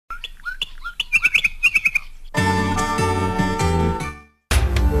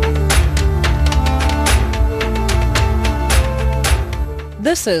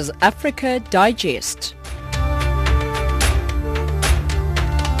This is Africa Digest.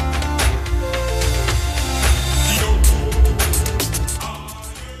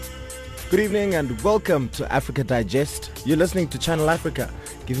 Good evening and welcome to Africa Digest. You're listening to Channel Africa,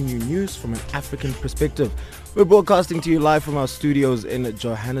 giving you news from an African perspective. We're broadcasting to you live from our studios in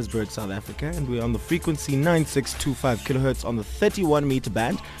Johannesburg, South Africa, and we're on the frequency 9625 kilohertz on the 31 meter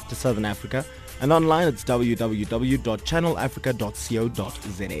band to Southern Africa. And online, it's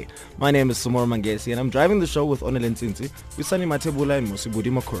www.channelafrica.co.za. My name is Samora Mangesi, and I'm driving the show with Onelin Nsinsi, with Sunny Matebula and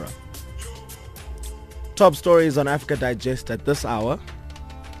Mosibudi Makura. Top stories on Africa Digest at this hour.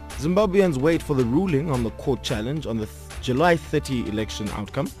 Zimbabweans wait for the ruling on the court challenge on the July 30 election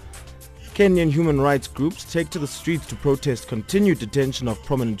outcome. Kenyan human rights groups take to the streets to protest continued detention of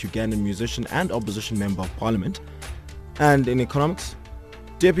prominent Ugandan musician and opposition member of parliament. And in economics,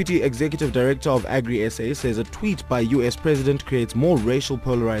 Deputy Executive Director of Agri-SA says a tweet by US President creates more racial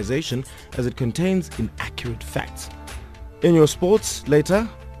polarization as it contains inaccurate facts. In your sports, later,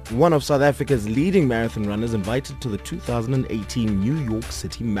 one of South Africa's leading marathon runners invited to the 2018 New York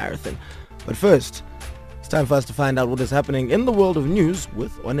City Marathon. But first, it's time for us to find out what is happening in the world of news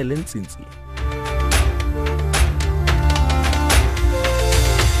with Onelin Nsinsi.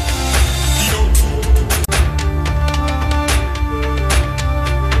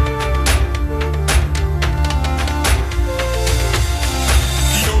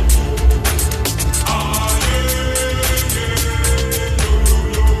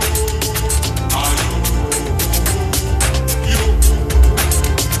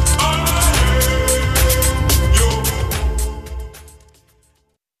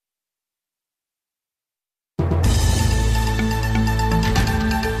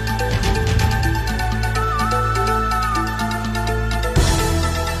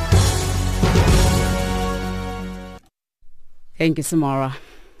 Thank you, Samara.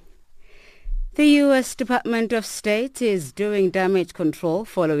 The U.S. Department of State is doing damage control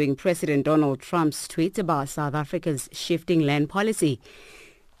following President Donald Trump's tweet about South Africa's shifting land policy.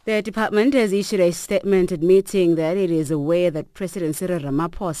 The department has issued a statement admitting that it is aware that President Cyril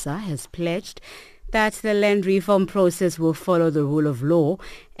Ramaphosa has pledged that the land reform process will follow the rule of law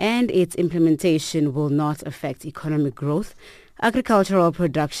and its implementation will not affect economic growth, agricultural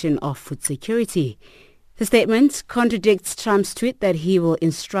production or food security. The statement contradicts Trump's tweet that he will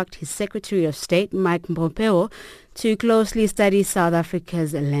instruct his Secretary of State, Mike Pompeo, to closely study South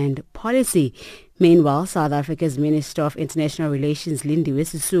Africa's land policy. Meanwhile, South Africa's Minister of International Relations, Lindiwe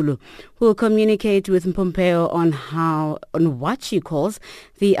Sisulu, will communicate with Pompeo on what she calls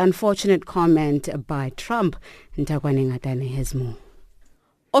the unfortunate comment by Trump. Ntakwane Ngatane has more.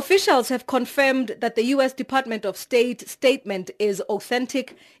 Officials have confirmed that the U.S. Department of State statement is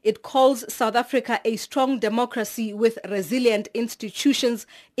authentic. It calls South Africa a strong democracy with resilient institutions,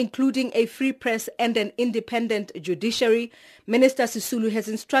 including a free press and an independent judiciary. Minister Sisulu has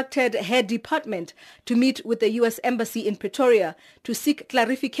instructed her department to meet with the U.S. Embassy in Pretoria to seek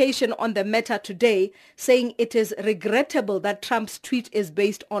clarification on the matter today, saying it is regrettable that Trump's tweet is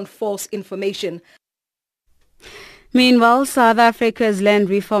based on false information. Meanwhile, South Africa's Land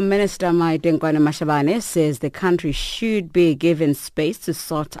Reform Minister Maitengwane Mashabane says the country should be given space to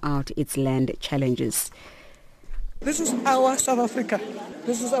sort out its land challenges. This is our South Africa.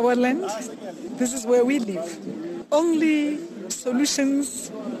 This is our land. This is where we live. Only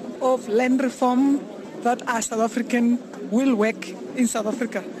solutions of land reform that are South African will work in South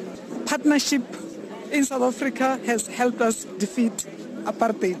Africa. Partnership in South Africa has helped us defeat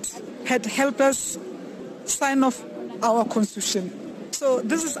apartheid, had helped us sign off our constitution. So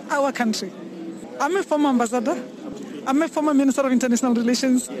this is our country. I'm a former ambassador. I'm a former Minister of International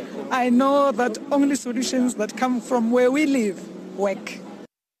Relations. I know that only solutions that come from where we live work.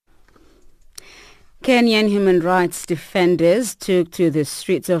 Kenyan human rights defenders took to the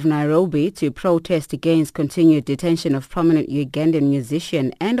streets of Nairobi to protest against continued detention of prominent Ugandan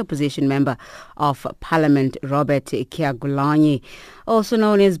musician and opposition member of Parliament Robert Kyagulanyi. Also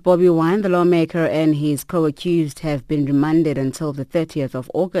known as Bobi Wine, the lawmaker and his co-accused have been remanded until the 30th of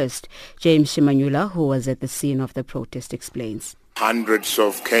August. James Shimanyula, who was at the scene of the protest, explains. Hundreds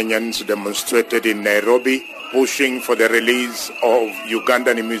of Kenyans demonstrated in Nairobi, pushing for the release of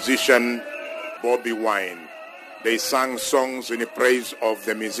Ugandan musician Bobi Wine. They sang songs in praise of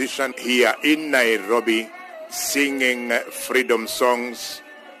the musician here in Nairobi, singing freedom songs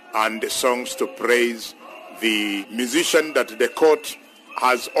and songs to praise the musician that the court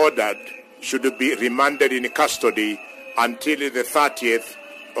has ordered should be remanded in custody until the 30th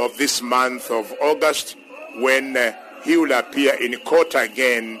of this month of August, when he will appear in court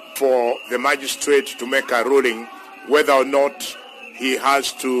again for the magistrate to make a ruling whether or not he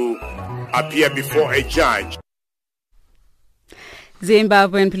has to appear before a judge.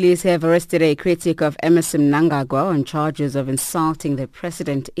 Zimbabwean police have arrested a critic of Emmerson Mnangagwa on charges of insulting the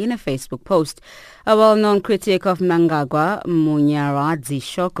president in a Facebook post. A well-known critic of Mnangagwa, Munyaradzi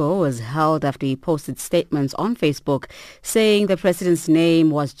Shoko, was held after he posted statements on Facebook saying the president's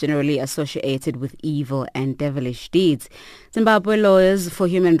name was generally associated with evil and devilish deeds. Zimbabwe Lawyers for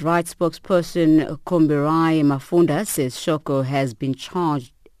Human Rights spokesperson Kombirai Mafunda says Shoko has been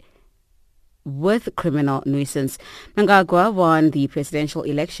charged with criminal nuisance. Mnangagwa won the presidential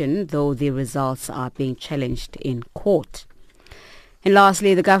election, though the results are being challenged in court. And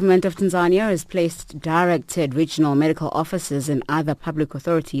lastly, the government of Tanzania has placed directed regional medical officers and other public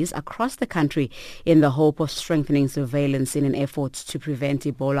authorities across the country in the hope of strengthening surveillance in an effort to prevent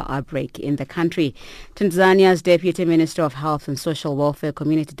Ebola outbreak in the country. Tanzania's Deputy Minister of Health and Social Welfare,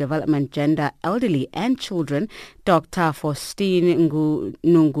 Community Development, Gender, Elderly and Children, Dr. Faustine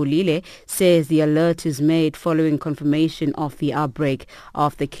Nungulile, says the alert is made following confirmation of the outbreak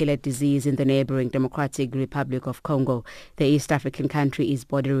of the killer disease in the neighboring Democratic Republic of Congo. The East African country is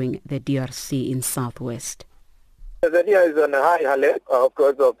bordering the DRC in southwest. Tanzania is on a high alert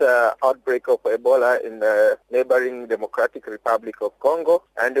because of the outbreak of Ebola in the neighboring Democratic Republic of Congo,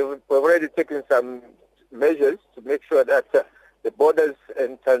 and we've already taken some measures to make sure that the borders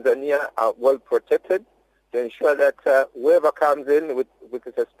in Tanzania are well protected, to ensure that whoever comes in with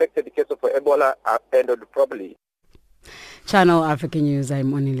a suspected case of Ebola are handled properly. Channel African News,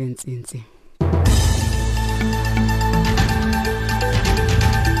 I'm Onile Nzinzi.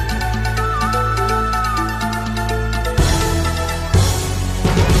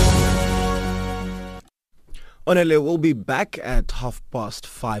 Onele will be back at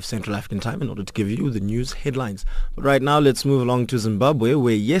 5:30 Central African Time in order to give you the news headlines. But right now, let's move along to Zimbabwe,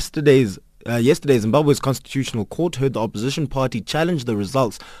 where yesterday, Zimbabwe's Constitutional Court heard the opposition party challenge the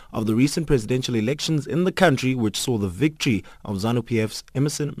results of the recent presidential elections in the country, which saw the victory of ZANU-PF's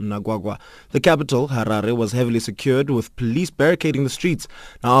Emmerson Mnangagwa. The capital, Harare, was heavily secured with police barricading the streets.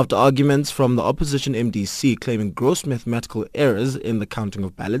 Now, after arguments from the opposition MDC claiming gross mathematical errors in the counting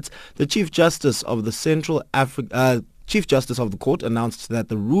of ballots, the Chief Justice of the Chief Justice of the Court announced that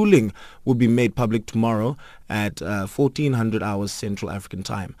the ruling will be made public tomorrow at 1400 hours Central African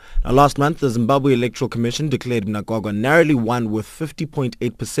Time. Now, last month, the Zimbabwe Electoral Commission declared Mnangagwa narrowly won with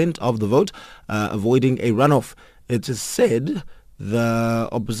 50.8% of the vote, avoiding a runoff. It is said the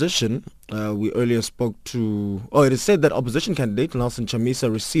opposition, it is said that opposition candidate Nelson Chamisa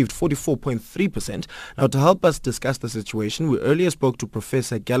received 44.3%. Now, to help us discuss the situation, we earlier spoke to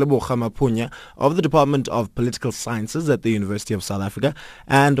Professor Galeboga Mapunya of the Department of Political Sciences at the University of South Africa,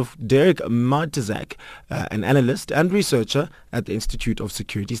 and of Derek Martizak, an analyst and researcher at the Institute of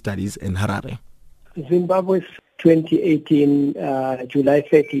Security Studies in Harare. Zimbabwe's 2018 July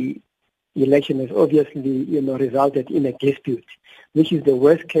 30 election has obviously, resulted in a dispute, which is the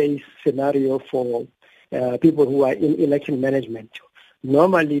worst case scenario for people who are in election management.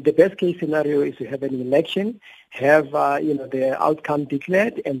 Normally, the best case scenario is to have an election, have the outcome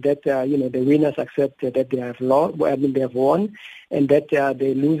declared, and that the winners accept that they have won, and that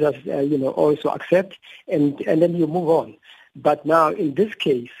the losers also accept, and then you move on. But now, in this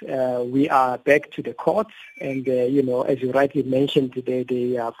case, we are back to the courts, and as you rightly mentioned,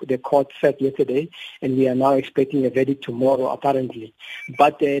 the court said yesterday, and we are now expecting a verdict tomorrow, apparently.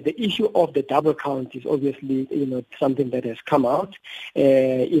 But the issue of the double count is obviously, something that has come out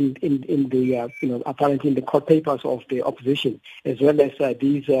in the apparently in the court papers of the opposition, as well as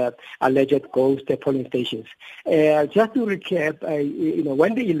these alleged ghost polling stations. Just to recap,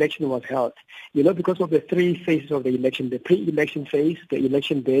 when the election was held, because of the three phases of the election, the pre-election phase, the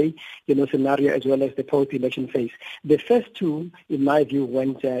election day, scenario, as well as the post-election phase. The first two, in my view,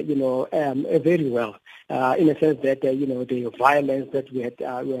 went, very well, in a sense that, the violence that we had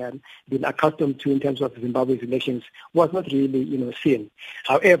been accustomed to in terms of Zimbabwe's elections was not really, seen.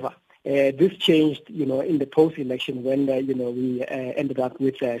 However, this changed, in the post-election when, we ended up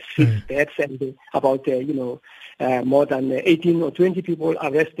with 6 deaths and about, more than 18 or 20 people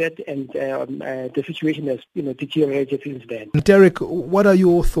arrested, and the situation has, deteriorated since then. Derek, what are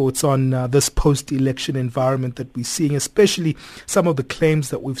your thoughts on this post-election environment that we're seeing, especially some of the claims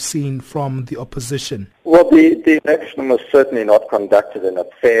that we've seen from the opposition? Well, the election was certainly not conducted in a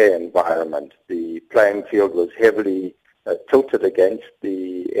fair environment. The playing field was heavily tilted against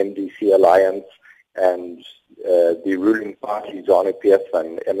the MDC alliance, and the ruling party, ZANU-PF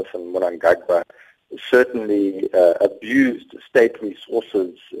and Emmerson Mnangagwa, certainly abused state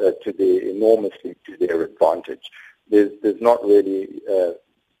resources enormously to their advantage. There's not really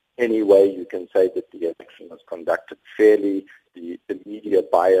any way you can say that the election was conducted fairly. the media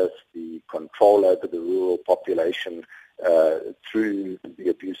bias, the control over the rural population through the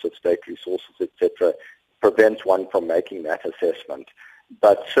abuse of state resources, etc., prevents one from making that assessment.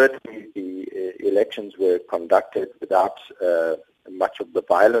 But certainly the elections were conducted without much of the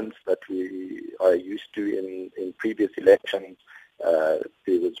violence that we are used to in previous elections.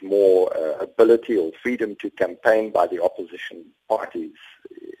 There was more ability or freedom to campaign by the opposition parties,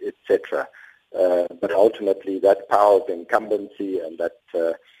 etc. But ultimately that power of incumbency and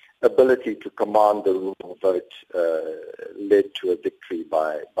that ability to command the rural vote led to a victory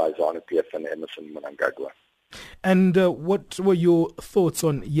by ZANU-PF and Emmerson Mnangagwa. And what were your thoughts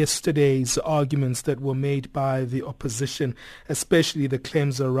on yesterday's arguments that were made by the opposition, especially the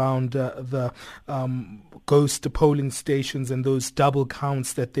claims around the ghost polling stations and those double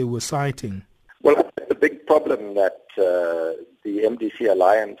counts that they were citing? Well, I think the big problem that the MDC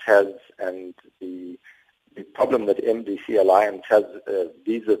Alliance has, and the problem that MDC Alliance has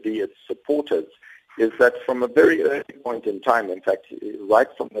vis-a-vis its supporters, is that from a very early point in time, in fact, right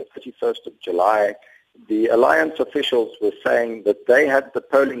from the 31st of July, the Alliance officials were saying that they had the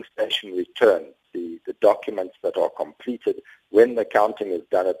polling station returns, the documents that are completed when the counting is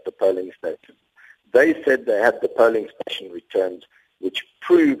done at the polling station. They said they had the polling station returns, which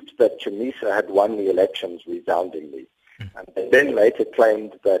proved that Chamisa had won the elections resoundingly. And they then later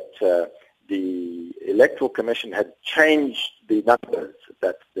claimed that the Electoral Commission had changed the numbers,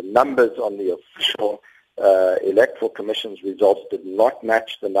 that the numbers on the official Electoral Commission's results did not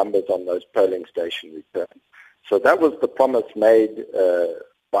match the numbers on those polling station returns. So that was the promise made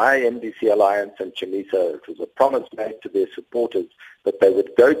by MDC Alliance and Chamisa. It was a promise made to their supporters that they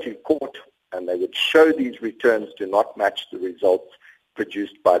would go to court and they would show these returns do not match the results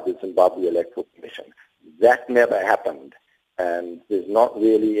produced by the Zimbabwe Electoral Commission. That never happened, and there's not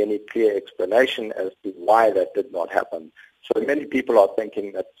really any clear explanation as to why that did not happen. So many people are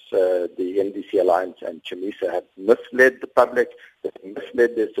thinking that the MDC Alliance and Chamisa have misled the public, that they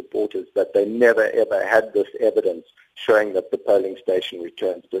misled their supporters, that they never ever had this evidence showing that the polling station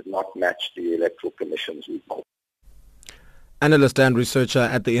returns did not match the Electoral Commission's results. Analyst and researcher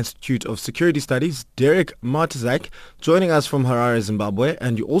at the Institute of Security Studies, Derek Martizak, joining us from Harare, Zimbabwe.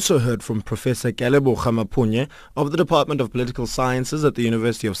 And you also heard from Professor Kalebo Khamapunye of the Department of Political Sciences at the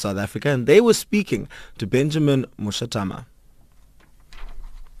University of South Africa, and they were speaking to Benjamin Mushatama.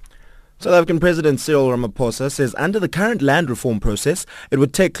 South African President Cyril Ramaphosa says under the current land reform process, it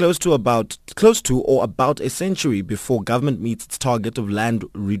would take close to or about a century before government meets its target of land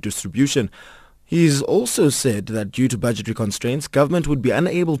redistribution. He's also said that due to budgetary constraints, government would be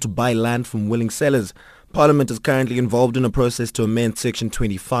unable to buy land from willing sellers. Parliament is currently involved in a process to amend Section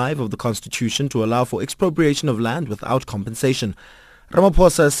 25 of the Constitution to allow for expropriation of land without compensation.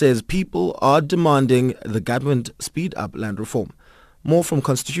 Ramaphosa says people are demanding the government speed up land reform. More from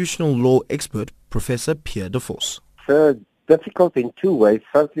constitutional law expert Professor Pierre De Vos. So difficult in two ways.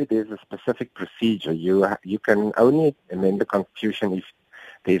 Firstly, there's a specific procedure. You can only amend the Constitution if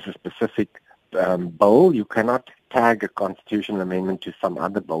there's a specific bill. You cannot tag a constitutional amendment to some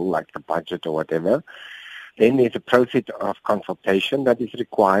other bill, like the budget or whatever. Then there's a process of consultation that is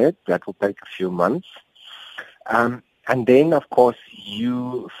required. That will take a few months. And then, of course,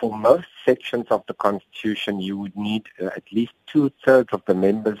 for most sections of the Constitution, you would need at least 2/3 of the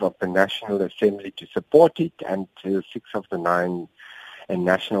members of the National Assembly to support it, and 6 of the 9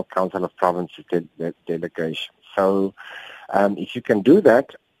 National Council of Provinces delegation. So if you can do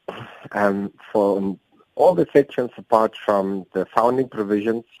that, for all the sections apart from the founding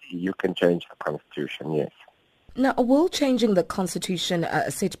provisions, you can change the Constitution, yes. Now, will changing the Constitution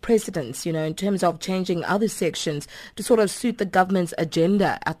set precedents, in terms of changing other sections to sort of suit the government's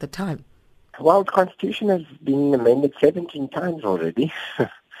agenda at the time? Well, the Constitution has been amended 17 times already.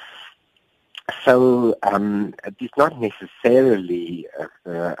 So it is not necessarily,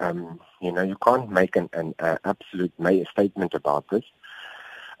 you can't make an absolute statement about this.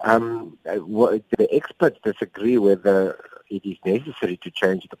 The experts disagree whether it is necessary to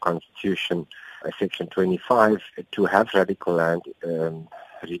change the Constitution, Section 25, to have radical land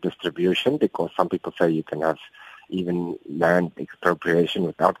redistribution, because some people say you can have even land expropriation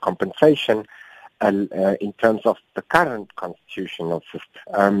without compensation, in terms of the current constitutional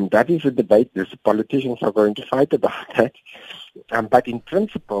system. That is a debate. The politicians are going to fight about that. But in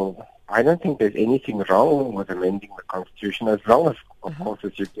principle, I don't think there's anything wrong with amending the Constitution, as long as, of course,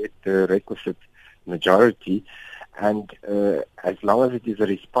 as you get the requisite majority, and as long as it is a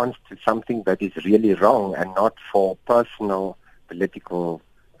response to something that is really wrong and not for personal political,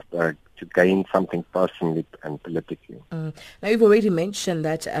 to to gain something personally and politically. Now, you've already mentioned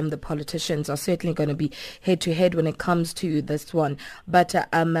that the politicians are certainly going to be head-to-head when it comes to this one. But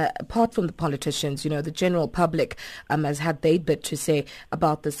apart from the politicians, the general public has had their bit to say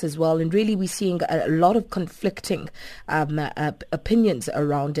about this as well. And really, we're seeing a lot of conflicting opinions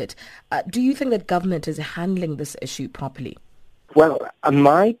around it. Do you think that government is handling this issue properly? Well,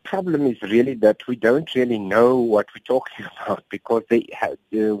 my problem is really that we don't really know what we're talking about, because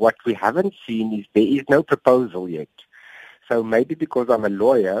what we haven't seen is there is no proposal yet. So maybe because I'm a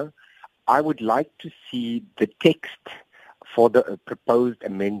lawyer, I would like to see the text for the proposed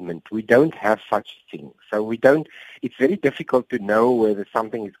amendment. We don't have such a thing. So it's very difficult to know whether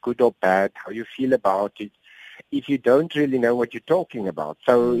something is good or bad, how you feel about it, if you don't really know what you're talking about.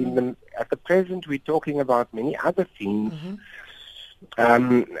 So at the present, we're talking about many other things. Mm-hmm.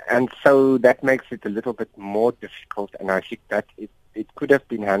 And so that makes it a little bit more difficult, and I think that it could have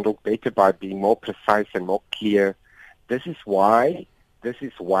been handled better by being more precise and more clear. This is why, this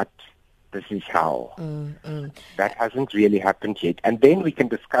is what, this is how. That hasn't really happened yet. And then we can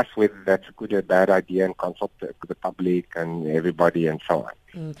discuss whether that's a good or bad idea and consult the public and everybody and so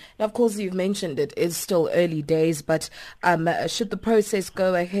on. Now, of course, you've mentioned it is still early days, but should the process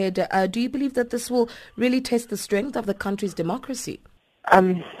go ahead, do you believe that this will really test the strength of the country's democracy?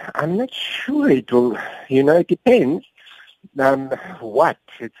 I'm not sure it will. It depends. What?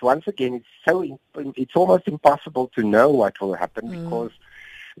 It's once again, it's almost impossible to know what will happen because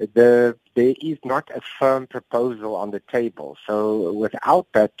there is not a firm proposal on the table. So without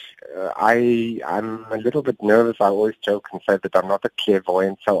that, I'm a little bit nervous. I always joke and say that I'm not a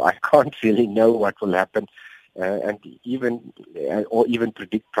clairvoyant, so I can't really know what will happen, and even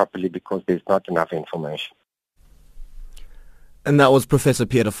predict properly because there's not enough information. And that was Professor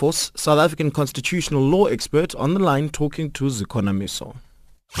Pieter Vos, South African constitutional law expert, on the line talking to Zikona Miso.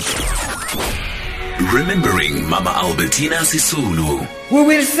 Remembering Mama Albertina Sisulu. We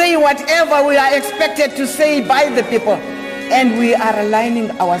will say whatever we are expected to say by the people, and we are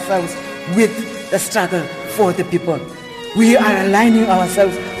aligning ourselves with the struggle for the people. We are aligning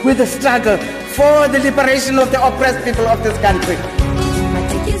ourselves with the struggle for the liberation of the oppressed people of this country.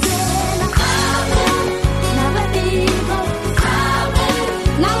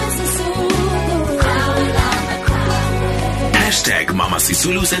 Hashtag Mama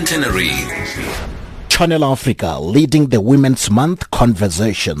Sisulu Centenary. Channel Africa leading the Women's Month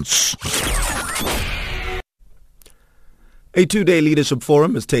conversations. A two-day leadership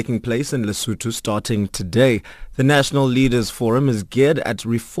forum is taking place in Lesotho starting today. The National Leaders Forum is geared at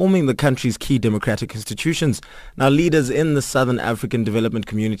reforming the country's key democratic institutions. Now, leaders in the Southern African Development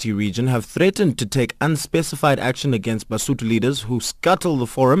Community region have threatened to take unspecified action against Basotho leaders who scuttle the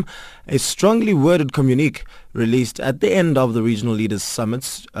forum. A strongly worded communique released at the end of the regional leaders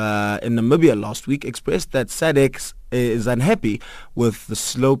summits in Namibia last week expressed that SADC is unhappy with the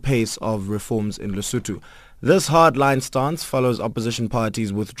slow pace of reforms in Lesotho. This hardline stance follows opposition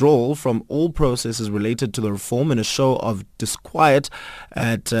parties' withdrawal from all processes related to the reform in a show of disquiet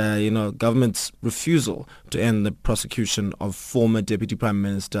at government's refusal to end the prosecution of former Deputy Prime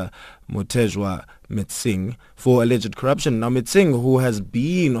Minister Motshekga Metsing for alleged corruption. Now, Metsing, who has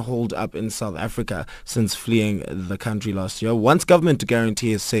been holed up in South Africa since fleeing the country last year, wants government to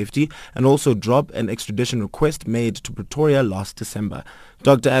guarantee his safety and also drop an extradition request made to Pretoria last December.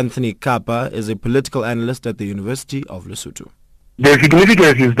 Dr. Anthony Kapa is a political analyst at the University of Lesotho. The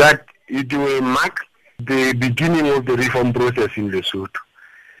significance is that it will mark the beginning of the reform process in Lesotho.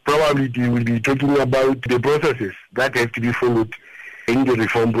 Probably we will be talking about the processes that have to be followed in the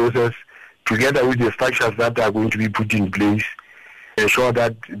reform process, together with the structures that are going to be put in place, ensure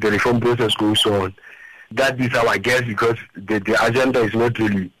that the reform process goes on. That is our guess, because the agenda is not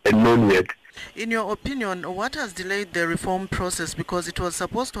really known yet. In your opinion, what has delayed the reform process? Because it was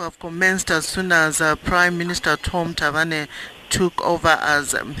supposed to have commenced as soon as Prime Minister Tom Thabane took over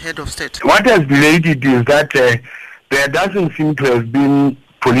as head of state. What has delayed it is that there doesn't seem to have been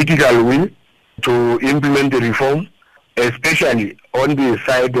political will to implement the reform, especially on the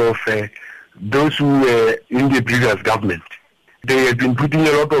side of those who were in the previous government. They have been putting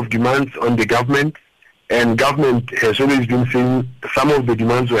a lot of demands on the government, and government has always been saying some of the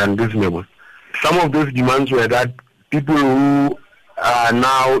demands were unreasonable. Some of those demands were that people who are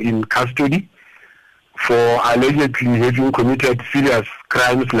now in custody for allegedly having committed serious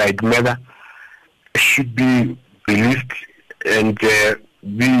crimes like murder should be released and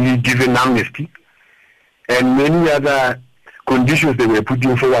be given amnesty, and many other conditions they were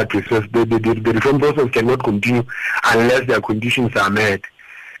putting forward to us. The reform process cannot continue unless their conditions are met.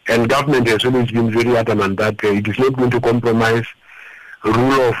 And government has always been very adamant that it is not going to compromise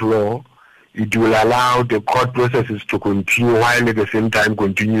rule of law it will allow the court processes to continue while at the same time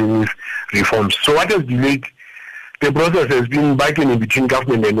continuing with reforms. So what has delayed the process has been bargaining between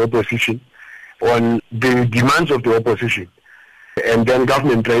government and opposition on the demands of the opposition, and then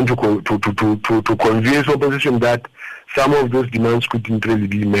government trying to convince opposition that some of those demands couldn't really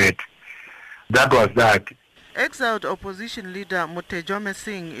be met. That was that. Exiled opposition leader Mutejome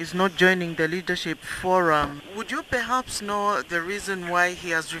Singh is not joining the leadership forum. Would you perhaps know the reason why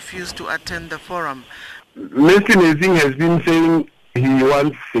he has refused to attend the forum? Mr. Singh has been saying he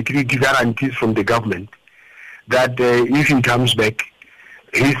wants security guarantees from the government that if he comes back,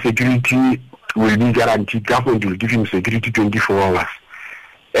 his security will be guaranteed. Government will give him security 24 hours.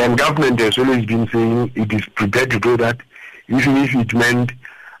 And government has always been saying it is prepared to do that, even if it meant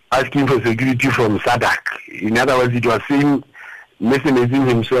asking for security from SADC. In other words, it was saying Mr. Singh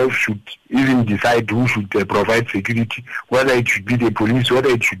himself should even decide who should provide security, whether it should be the police, whether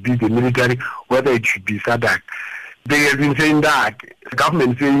it should be the military, whether it should be SADC. They have been saying that. The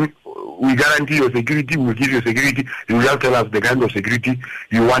government saying, we guarantee your security, we will give you security, you just tell us the kind of security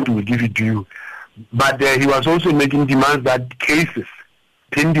you want, we will give it to you. But he was also making demands that cases,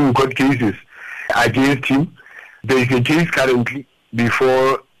 pending court cases against him, there is a case currently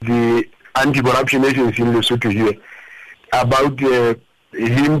before the anti-corruption agency in Lesotho here about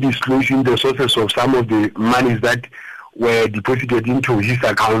him disclosing the sources of some of the monies that were deposited into his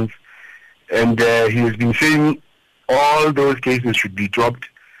accounts. And he has been saying all those cases should be dropped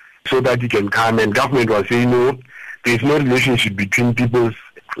so that he can come. And government was saying, no, there is no relationship between people's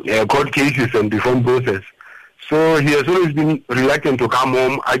court cases and reform process. So he has always been reluctant to come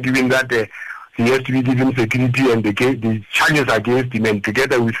home, arguing that he has to be given security and the charges against him, and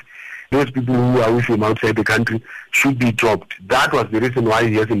together with those people who are with him outside the country, should be dropped. That was the reason why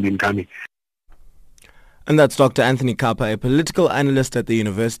he hasn't been coming. And that's Dr. Anthony Kapa, a political analyst at the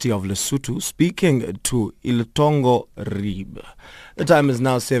University of Lesotho, speaking to Iltongo Rib. The time is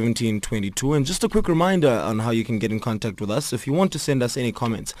now 17:22, and just a quick reminder on how you can get in contact with us. If you want to send us any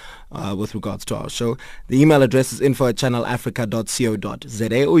comments with regards to our show, the email address is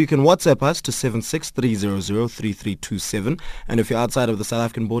info@channelafrica.co.za, or you can WhatsApp us to 763003327. And if you're outside of the South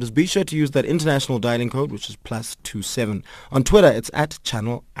African borders, be sure to use that international dialing code, which is +27. On Twitter, it's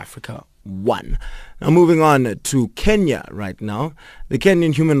 @ChannelAfrica1. Now moving on to Kenya right now. The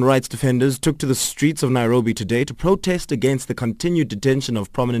Kenyan human rights defenders took to the streets of Nairobi today to protest against the continued detention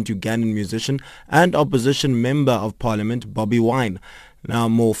of prominent Ugandan musician and opposition member of parliament Bobi Wine. Now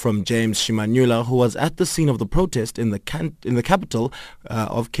more from James Shimanyula, who was at the scene of the protest in the capital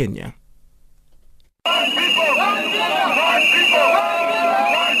of Kenya.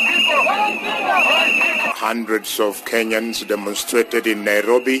 Hundreds of Kenyans demonstrated in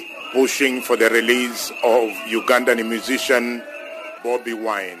Nairobi, pushing for the release of Ugandan musician Bobi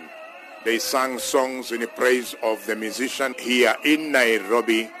Wine. They sang songs in praise of the musician here in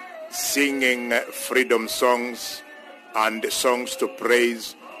Nairobi, singing freedom songs and songs to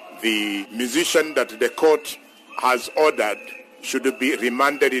praise the musician that the court has ordered should be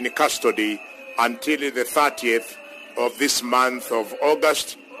remanded in custody until the 30th of this month of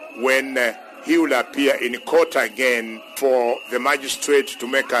August, when he will appear in court again for the magistrate to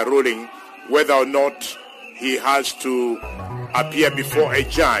make a ruling whether or not he has to appear before a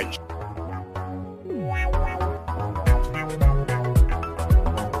judge.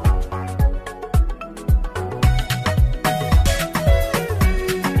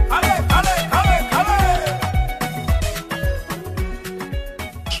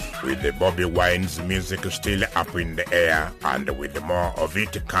 With the Bobi Wine's music still up in the air and with more of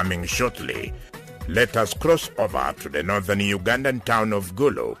it coming shortly, let us cross over to the northern Ugandan town of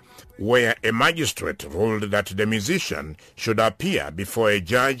Gulu, where a magistrate ruled that the musician should appear before a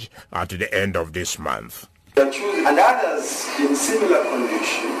judge at the end of this month. The accused and others in similar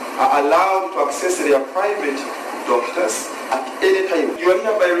condition are allowed to access their private doctors at any time. You are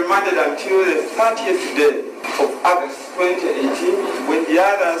hereby remanded until the 30th day of August 2018, when the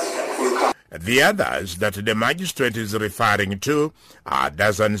others will come. The others that the magistrate is referring to are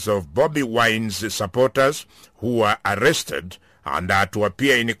dozens of Bobi Wine's supporters who were arrested and are to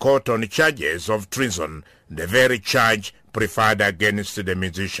appear in court on charges of treason, the very charge preferred against the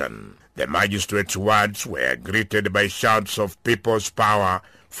musician. The magistrate's words were greeted by shouts of people's power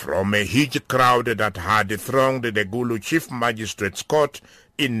from a huge crowd that had thronged the Gulu Chief Magistrate's Court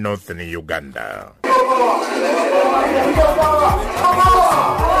in northern Uganda.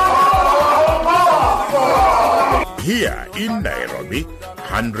 Here in Nairobi,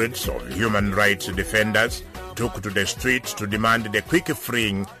 hundreds of human rights defenders took to the streets to demand the quick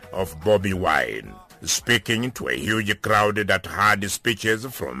freeing of Bobi Wine. Speaking to a huge crowd that heard speeches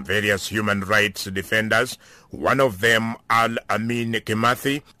from various human rights defenders, one of them, Al-Amin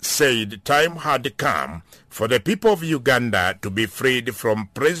Kimathi, said time had come for the people of Uganda to be freed from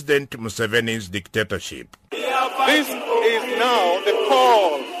President Museveni's dictatorship. This is now the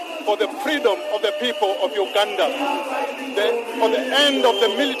call for the freedom of the people of Uganda, for the end of the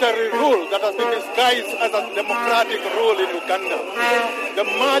military rule that has been disguised as a democratic rule in Uganda. The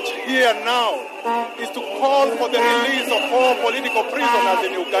march here now is to call for the release of all political prisoners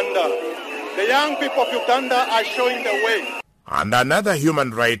in Uganda. The young people of Uganda are showing the way. And another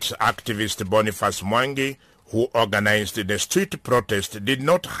human rights activist, Boniface Mwangi, who organized the street protest, did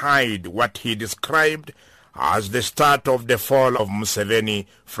not hide what he described as the start of the fall of Museveni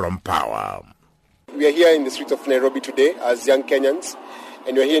from power. We are here in the streets of Nairobi today as young Kenyans,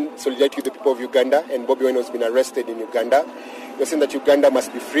 and we are here in solidarity with the people of Uganda, and Bobi Wine has been arrested in Uganda. We are saying that Uganda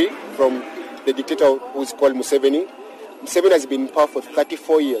must be free from the dictator who is called Museveni. Museveni has been in power for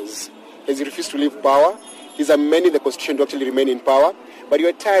 34 years. He has refused to leave power. He's amended the constitution to actually remain in power, but we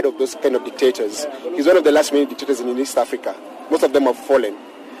are tired of those kind of dictators. He's one of the last many dictators in East Africa. Most of them have fallen.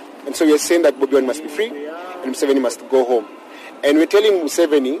 And so we are saying that Bobi Wine must be free and Museveni must go home. And we're telling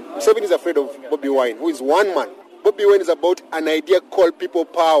Museveni is afraid of Bobi Wine, who is one man. Bobi Wine is about an idea called people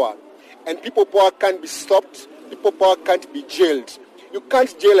power. And people power can't be stopped. People power can't be jailed. You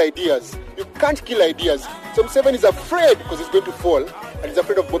can't jail ideas. You can't kill ideas. So Museveni is afraid because he's going to fall, and he's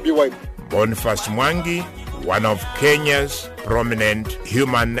afraid of Bobi Wine. Boniface Mwangi, one of Kenya's prominent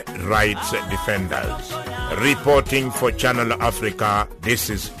human rights defenders. Reporting for Channel Africa, this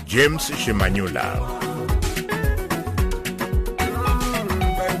is James Shimanyula.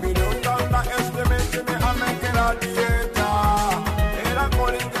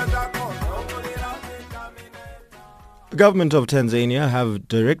 The government of Tanzania have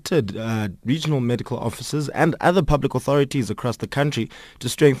directed regional medical officers and other public authorities across the country to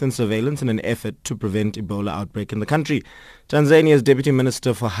strengthen surveillance in an effort to prevent Ebola outbreak in the country. Tanzania's Deputy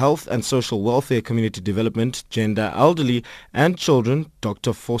Minister for Health and Social Welfare, Community Development, Gender, Elderly and Children,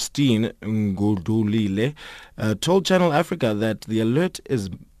 Dr. Faustine Ngudulile, told Channel Africa that the alert is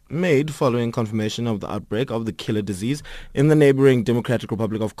made following confirmation of the outbreak of the killer disease in the neighboring Democratic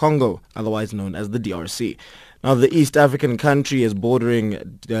Republic of Congo, otherwise known as the DRC. Now, the East African country is bordering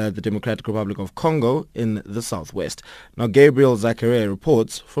the Democratic Republic of Congo in the southwest. Now, Gabriel Zachariah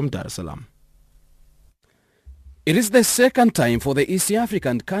reports from Dar es Salaam. It is the second time for the East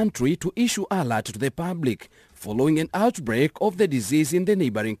African country to issue alert to the public following an outbreak of the disease in the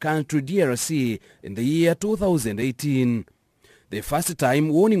neighboring country DRC in the year 2018. The first time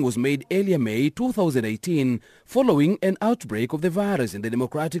warning was made earlier May 2018 following an outbreak of the virus in the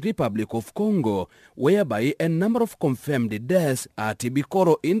Democratic Republic of Congo, whereby a number of confirmed deaths at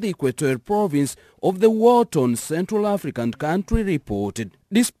Bikoro in the Equatorial province of the war-torn Central African country reported.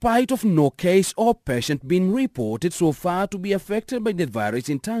 Despite of no case or patient being reported so far to be affected by the virus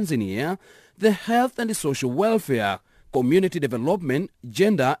in Tanzania, the Health and Social Welfare, Community Development,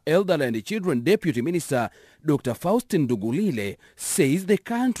 Gender, Elderly and Children Deputy Minister Dr. Faustine Ngudulile says the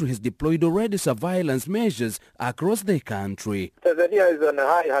country has deployed already surveillance measures across the country. Tanzania is on a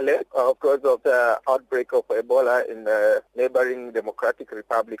high alert because of the outbreak of Ebola in the neighboring Democratic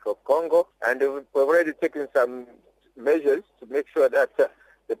Republic of Congo, and we've already taken some measures to make sure that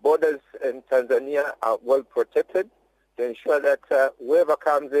the borders in Tanzania are well protected, to ensure that whoever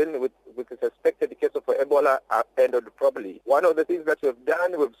comes in with a suspected case of Ebola are handled properly. One of the things that we've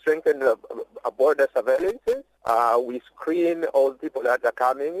done, we've strengthened border surveillance. We screen all people that are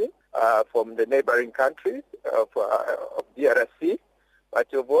coming from the neighboring countries of DRC, but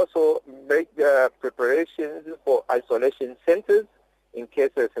we've also made preparations for isolation centers in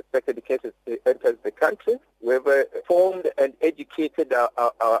case a suspected case enters the country. We've formed and educated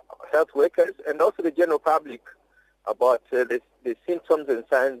our health workers and also the general public about the symptoms and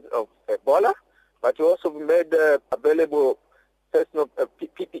signs of Ebola, but we also made available personal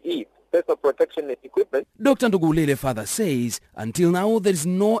PPE, personal protection equipment. Dr. Ngudulile further says, until now there is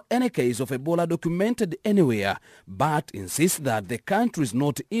no any case of Ebola documented anywhere, but insists that the country is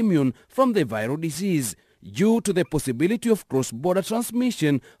not immune from the viral disease due to the possibility of cross-border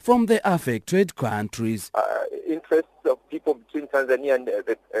transmission from the affected countries. Interests of people between Tanzania and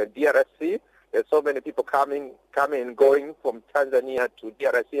the DRC. There's so many people coming and going from Tanzania to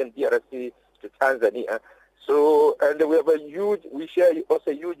DRC and DRC to Tanzania. So, and we share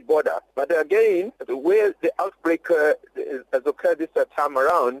also a huge border. But again, the way the outbreak has occurred this time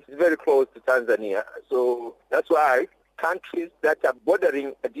around is very close to Tanzania. So that's why countries that are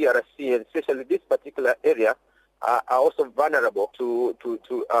bordering DRC, and especially this particular area, are also vulnerable to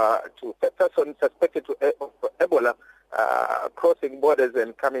persons suspected of Ebola crossing borders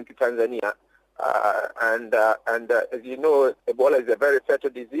and coming to Tanzania. And as you know, Ebola is a very fatal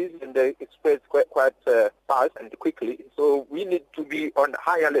disease, and it spreads quite fast and quickly. So we need to be on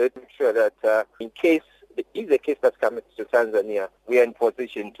high alert to make sure that in case there is a case that's coming to Tanzania, we are in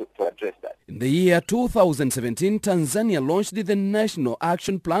position to address that. In the year 2017, Tanzania launched the National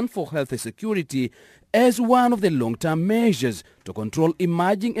Action Plan for Health Security as one of the long-term measures to control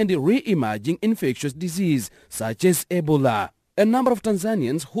emerging and re-emerging infectious disease such as Ebola. A number of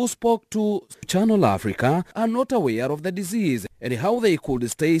Tanzanians who spoke to Channel Africa are not aware of the disease and how they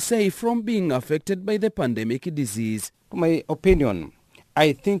could stay safe from being affected by the pandemic disease. My opinion,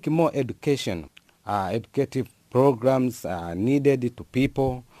 I think more education, educative programs are needed to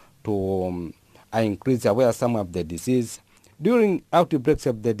people to increase awareness of the disease. During outbreaks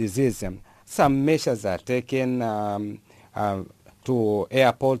of the disease, some measures are taken to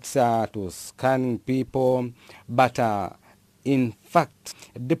airports, to scanning people, but in fact,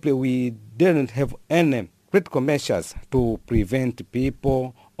 deeply we didn't have any critical measures to prevent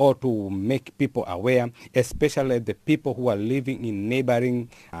people or to make people aware, especially the people who are living in neighboring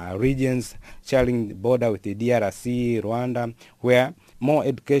regions sharing the border with the DRC, Rwanda, where more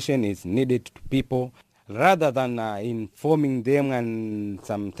education is needed to people rather than informing them and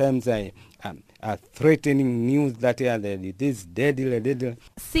sometimes threatening news that it is deadly.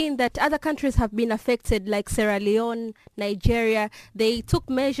 Seeing that other countries have been affected, like Sierra Leone, Nigeria, they took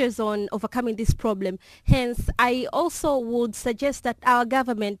measures on overcoming this problem. Hence, I also would suggest that our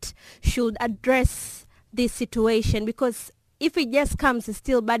government should address this situation, because if it just comes, it's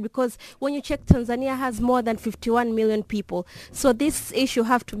still bad, because when you check, Tanzania has more than 51 million people. So this issue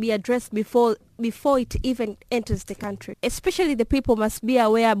have to be addressed before it even enters the country. Especially the people must be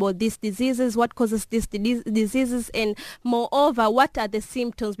aware about these diseases, what causes these diseases, and moreover, what are the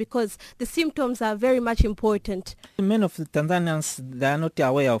symptoms, because the symptoms are very much important. Many of the Tanzanians, they are not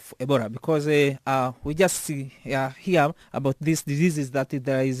aware of Ebola, because we just hear about these diseases that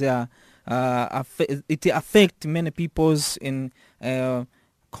there is it affects many peoples in Congo,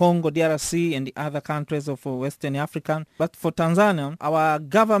 DRC, and the other countries of Western Africa. But for Tanzania, our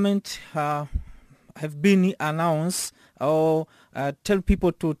government have been announced or tell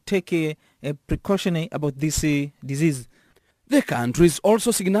people to take a precaution about this disease. The country is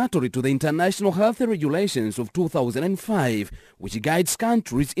also signatory to the International Health Regulations of 2005, which guides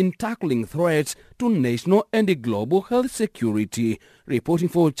countries in tackling threats to national and global health security. Reporting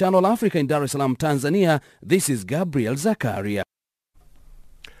for Channel Africa in Dar es Salaam, Tanzania, this is Gabriel Zakaria.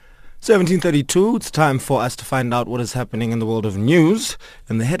 17:32, it's time for us to find out what is happening in the world of news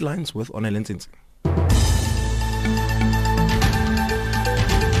and the headlines with Onel Nzinzi.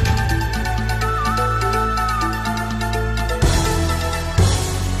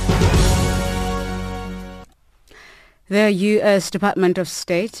 The U.S. Department of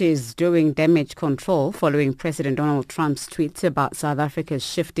State is doing damage control following President Donald Trump's tweets about South Africa's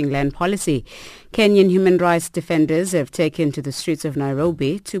shifting land policy. Kenyan human rights defenders have taken to the streets of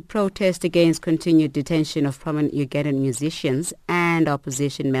Nairobi to protest against continued detention of prominent Ugandan musicians and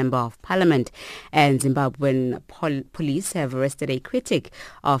opposition member of parliament. And Zimbabwean police have arrested a critic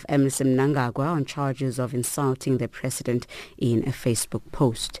of Emmerson Mnangagwa on charges of insulting the president in a Facebook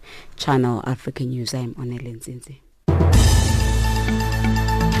post. Channel Africa News, I'm Onel Nzinzi.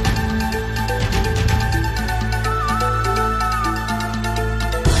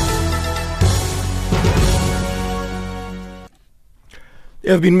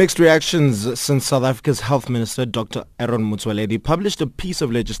 There have been mixed reactions since South Africa's Health Minister, Dr. Aaron Motsoaledi, published a piece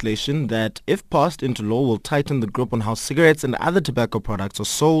of legislation that, if passed into law, will tighten the grip on how cigarettes and other tobacco products are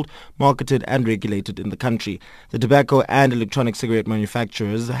sold, marketed and regulated in the country. The tobacco and electronic cigarette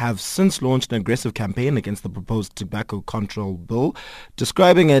manufacturers have since launched an aggressive campaign against the proposed tobacco control bill,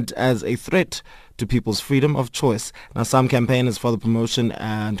 describing it as a threat to people's freedom of choice. Now, some campaigners for the promotion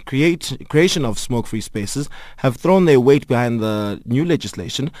and creation of smoke-free spaces have thrown their weight behind the new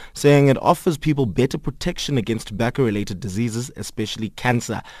legislation, saying it offers people better protection against tobacco-related diseases, especially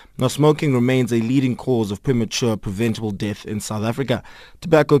cancer. Now, smoking remains a leading cause of premature preventable death in South Africa.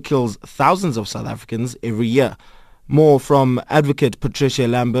 Tobacco kills thousands of South Africans every year. More from advocate Patricia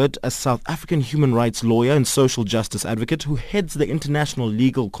Lambert, a South African human rights lawyer and social justice advocate who heads the International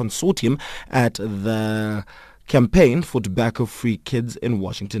Legal Consortium at the Campaign for Tobacco-Free Kids in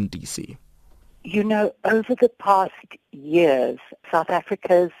Washington, D.C. You know, over the past years, South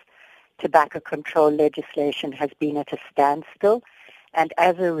Africa's tobacco control legislation has been at a standstill, and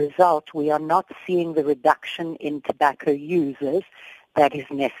as a result, we are not seeing the reduction in tobacco users that is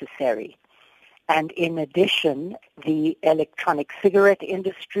necessary. And in addition, the electronic cigarette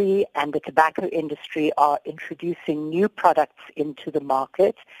industry and the tobacco industry are introducing new products into the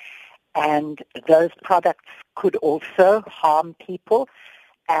market, and those products could also harm people,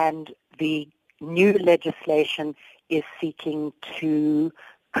 and the new legislation is seeking to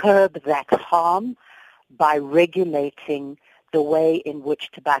curb that harm by regulating the way in which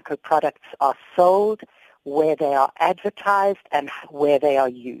tobacco products are sold, where they are advertised, and where they are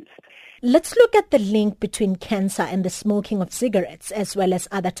used. Let's look at the link between cancer and the smoking of cigarettes as well as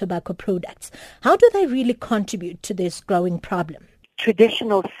other tobacco products. How do they really contribute to this growing problem?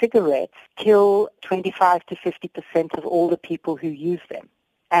 Traditional cigarettes kill 25 to 50% of all the people who use them,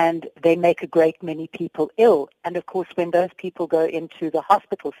 and they make a great many people ill. And of course, when those people go into the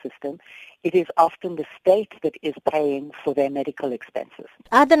hospital system, it is often the state that is paying for their medical expenses.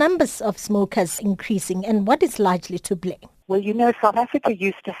 Are the numbers of smokers increasing, and what is largely to blame? Well, you know, South Africa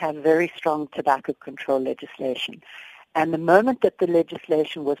used to have very strong tobacco control legislation. And the moment that the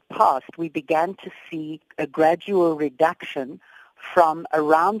legislation was passed, we began to see a gradual reduction from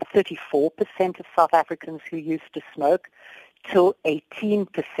around 34% of South Africans who used to smoke till 18%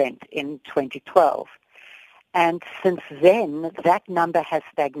 in 2012. And since then, that number has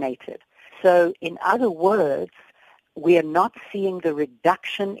stagnated. So in other words, we are not seeing the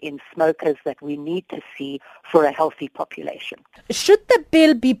reduction in smokers that we need to see for a healthy population. Should the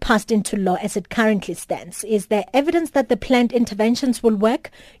bill be passed into law as it currently stands, is there evidence that the planned interventions will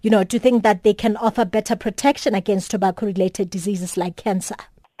work? Do you think that they can offer better protection against tobacco-related diseases like cancer?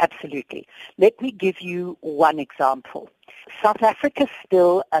 Absolutely. Let me give you one example. South Africa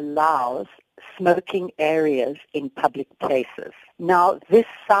still allows smoking areas in public places. Now, this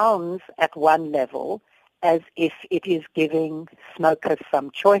sounds at one level as if it is giving smokers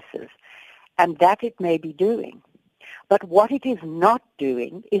some choices, and that it may be doing. But what it is not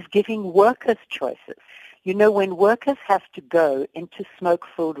doing is giving workers choices. You know, when workers have to go into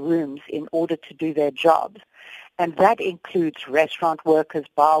smoke-filled rooms in order to do their jobs, and that includes restaurant workers,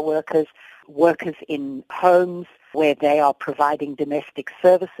 bar workers, workers in homes where they are providing domestic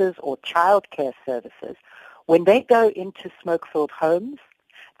services or childcare services, when they go into smoke-filled homes,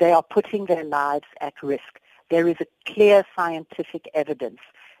 they are putting their lives at risk. There is a clear scientific evidence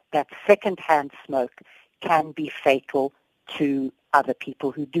that secondhand smoke can be fatal to other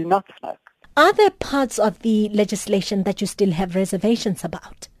people who do not smoke. Are there parts of the legislation that you still have reservations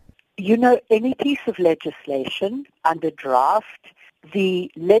about? You know, any piece of legislation under draft,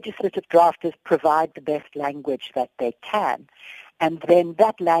 the legislative drafters provide the best language that they can. And then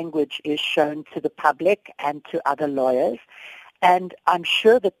that language is shown to the public and to other lawyers. And I'm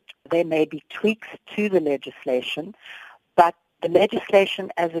sure that there may be tweaks to the legislation, but the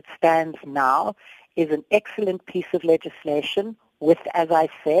legislation as it stands now is an excellent piece of legislation with, as I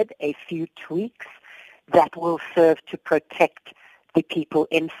said, a few tweaks that will serve to protect the people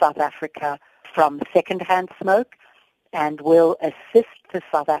in South Africa from secondhand smoke and will assist the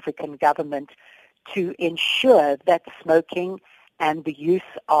South African government to ensure that smoking and the use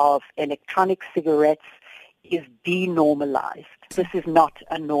of electronic cigarettes is denormalized. This is not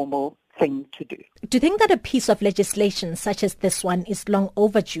a normal thing to do. Do you think that a piece of legislation such as this one is long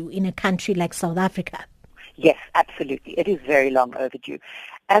overdue in a country like South Africa? Yes, absolutely. It is very long overdue.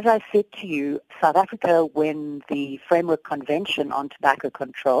 As I said to you, South Africa, when the Framework Convention on Tobacco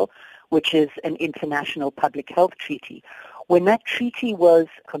Control, which is an international public health treaty, when that treaty was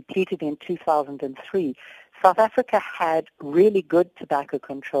completed in 2003, South Africa had really good tobacco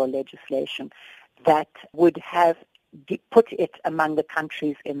control legislation that would have put it among the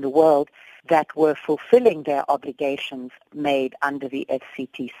countries in the world that were fulfilling their obligations made under the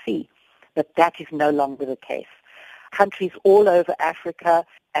FCTC. But that is no longer the case. Countries all over Africa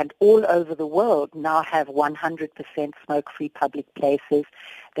and all over the world now have 100% smoke-free public places.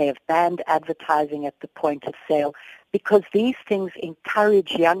 They have banned advertising at the point of sale because these things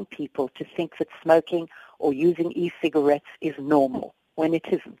encourage young people to think that smoking or using e-cigarettes is normal when it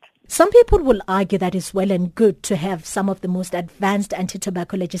isn't. Some people will argue that it's well and good to have some of the most advanced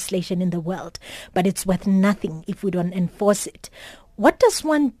anti-tobacco legislation in the world, but it's worth nothing if we don't enforce it. What does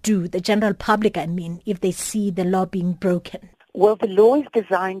one do, the general public, if they see the law being broken? Well, the law is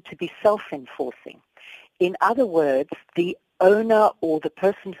designed to be self-enforcing. In other words, the owner or the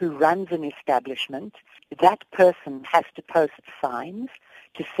person who runs an establishment, that person has to post signs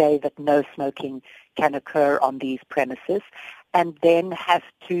to say that no smoking can occur on these premises, and then has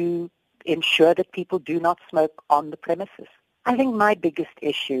to ensure that people do not smoke on the premises. I think my biggest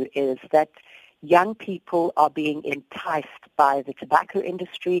issue is that young people are being enticed by the tobacco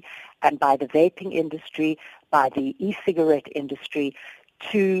industry and by the vaping industry, by the e-cigarette industry,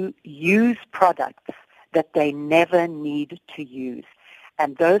 to use products that they never need to use.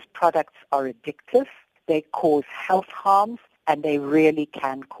 And those products are addictive, they cause health harms, and they really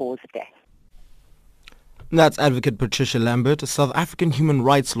can cause death. That's Advocate Patricia Lambert, a South African human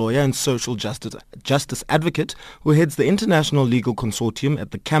rights lawyer and social justice advocate who heads the International Legal Consortium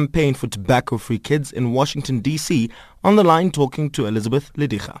at the Campaign for Tobacco-Free Kids in Washington, D.C., on the line talking to Elizabeth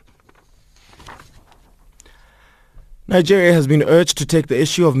Lediga. Nigeria has been urged to take the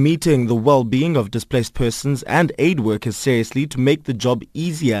issue of meeting the well-being of displaced persons and aid workers seriously to make the job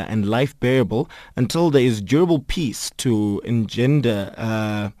easier and life bearable until there is durable peace to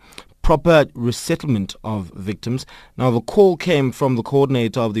engender proper resettlement of victims. Now, the call came from the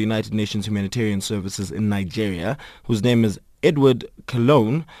coordinator of the United Nations Humanitarian Services in Nigeria, whose name is Edward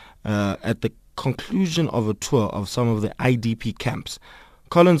Cologne, at the conclusion of a tour of some of the IDP camps.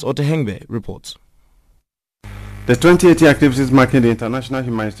 Collins Otehengbe reports. The 2080 activities marking the International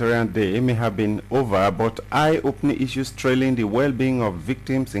Humanitarian Day may have been over, but eye-opening issues trailing the well-being of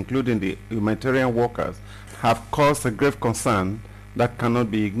victims, including the humanitarian workers, have caused a grave concern that cannot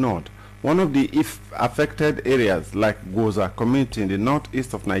be ignored. One of the affected areas, like Goza community in the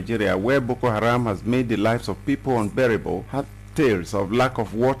northeast of Nigeria, where Boko Haram has made the lives of people unbearable, have tales of lack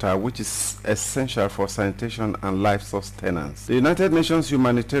of water, which is essential for sanitation and life sustenance. The United Nations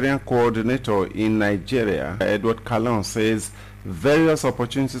Humanitarian Coordinator in Nigeria, Edward Callon, says various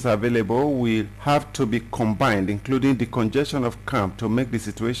opportunities available will have to be combined, including the congestion of camp, to make the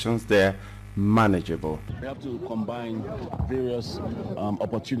situations there manageable. We have to combine various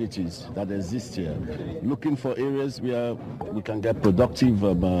opportunities that exist here, looking for areas where we can get productive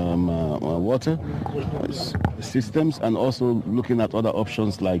water systems, and also looking at other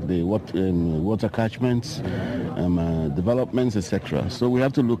options like the water catchments, developments, etc. So we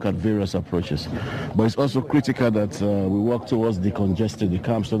have to look at various approaches, but it's also critical that we work towards decongesting the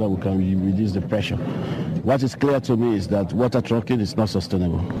camp so that we can reduce the pressure. What is clear to me is that water trucking is not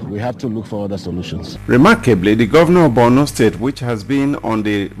sustainable. We have to look for other solutions. Remarkably, the governor of Borno State, which has been on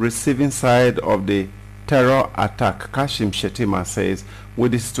the receiving side of the terror attack, Kashim Shettima, says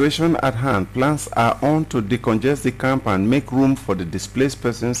with the situation at hand, plans are on to decongest the camp and make room for the displaced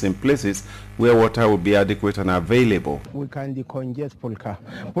persons in places where water will be adequate and available. We can decongest Pulka.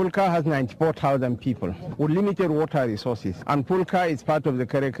 Pulka has 94,000 people with limited water resources, and Pulka is part of the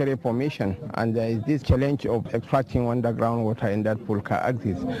Kere formation, and there is this challenge of extracting underground water in that Pulka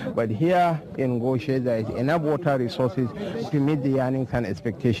axis. But here in Goshe, there is enough water resources to meet the yearnings and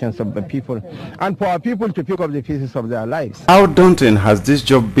expectations of the people, and for our people to pick up the pieces of their lives. How daunting has this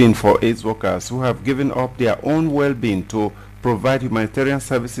job been for AIDS workers who have given up their own well-being to provide humanitarian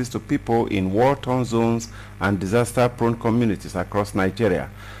services to people in war-torn zones and disaster-prone communities across Nigeria?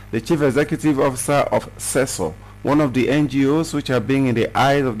 The Chief Executive Officer of CESO, one of the NGOs which are being in the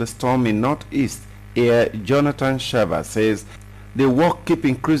eyes of the storm in Northeast, Air Jonathan Shava, says the work keep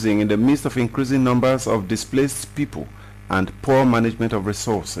increasing in the midst of increasing numbers of displaced people and poor management of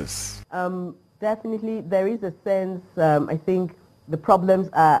resources. Definitely, there is a sense, I think the problems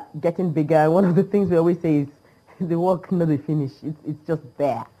are getting bigger. One of the things we always say is the work not finished. It's just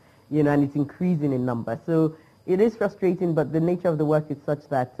there, and it's increasing in number. So it is frustrating, but the nature of the work is such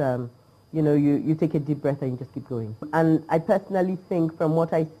that, you take a deep breath and you just keep going. And I personally think, from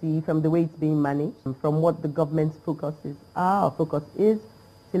what I see, from the way it's being managed, from what the government's focus is, our focus is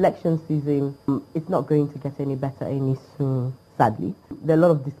election season, it's not going to get any better any soon, sadly. There are a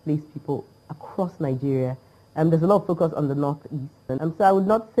lot of displaced people across Nigeria. There's a lot of focus on the northeast. So I would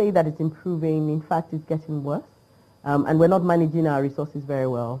not say that it's improving. In fact, it's getting worse. And we're not managing our resources very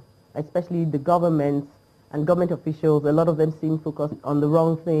well, especially the government and government officials. A lot of them seem focused on the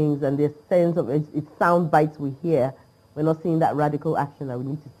wrong things, and their sense of it's sound bites we hear. We're not seeing that radical action that we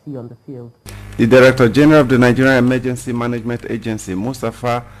need to see on the field. The Director General of the Nigerian Emergency Management Agency,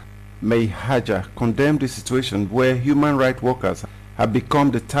 Mustafa Meihaja, condemned the situation where human rights workers have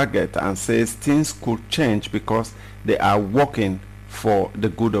become the target and says things could change because they are working for the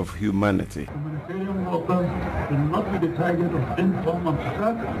good of humanity. Humanitarian workers will not be the target of any form of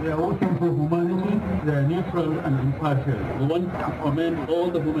attack. They are working for humanity. They are neutral and impartial. We want to commend all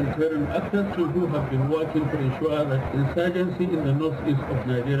the humanitarian actors who have been working to ensure that insurgency in the northeast of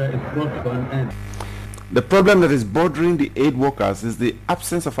Nigeria is brought to an end. The problem that is bothering the aid workers is the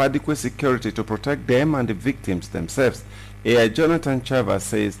absence of adequate security to protect them and the victims themselves. Air Jonathan Chava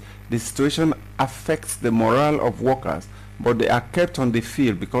says the situation affects the morale of workers, but they are kept on the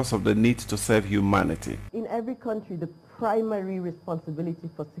field because of the need to serve humanity. In every country, the primary responsibility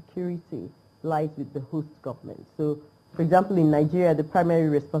for security lies with the host government. So, for example, in Nigeria, the primary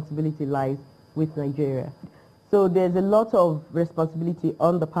responsibility lies with Nigeria. So there's a lot of responsibility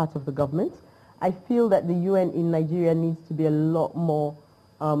on the part of the government. I feel that the UN in Nigeria needs to be a lot more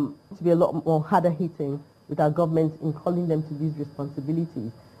harder hitting with our government in calling them to these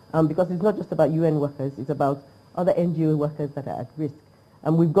responsibilities. Because it's not just about UN workers, it's about other NGO workers that are at risk.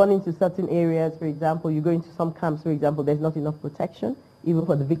 And we've gone into certain areas, for example, you go into some camps, for example, there's not enough protection, even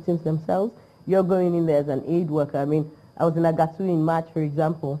for the victims themselves. You're going in there as an aid worker. I mean, I was in Agatu in March, for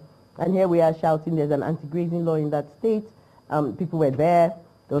example, and here we are shouting there's an anti-grazing law in that state. People were there,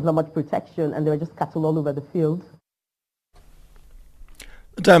 there was not much protection, and there were just cattle all over the field.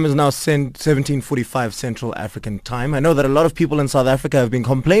 The time is now 17:45 Central African time. I know that a lot of people in South Africa have been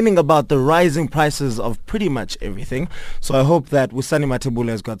complaining about the rising prices of pretty much everything. So I hope that Wisani Matebule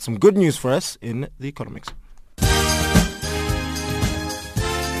has got some good news for us in the economics.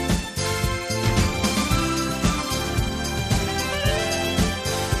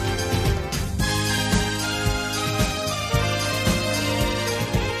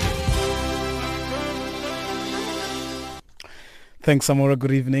 Thanks, Samora.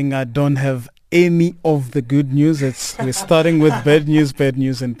 Good evening. I don't have any of the good news. We're starting with bad news,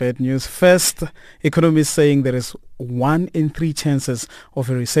 and bad news. First, economists saying there is 1 in 3 chances of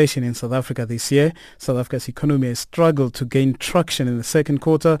a recession in South Africa this year. South Africa's economy has struggled to gain traction in the second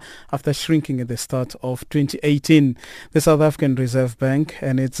quarter after shrinking at the start of 2018. The South African Reserve Bank,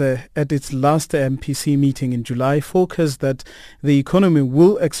 and at its last MPC meeting in July, focused that the economy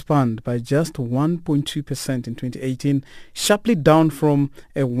will expand by just 1.2% in 2018, sharply down from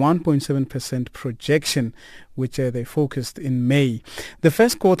a 1.7% projection which they focused in May. The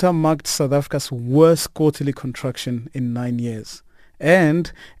first quarter marked South Africa's worst quarterly contraction in 9 years.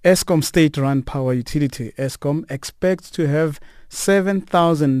 And Eskom state-run power utility, Eskom, expects to have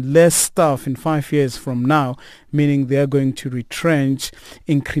 7,000 less staff in 5 years from now, meaning they are going to retrench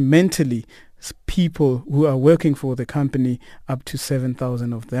incrementally people who are working for the company, up to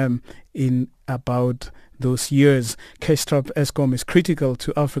 7,000 of them in about those years. Cash-strapped Eskom is critical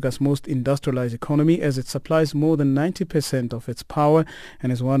to Africa's most industrialized economy as it supplies more than 90% of its power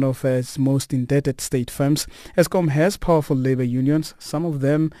and is one of its most indebted state firms. Eskom has powerful labor unions, some of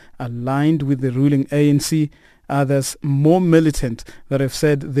them aligned with the ruling ANC, others more militant, that have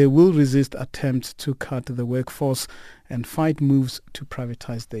said they will resist attempts to cut the workforce and fight moves to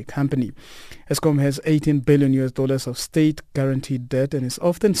privatize their company. Eskom has $18 billion of state guaranteed debt and is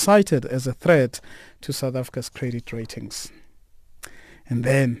often cited as a threat to South Africa's credit ratings. And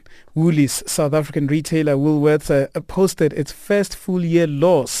then Woolies, South African retailer Woolworths, posted its first full year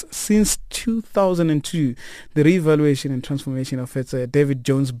loss since 2002. The revaluation and transformation of its David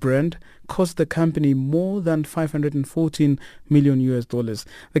Jones brand cost the company more than $514 million.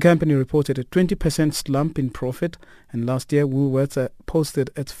 The company reported a 20% slump in profit, and last year Woolworths posted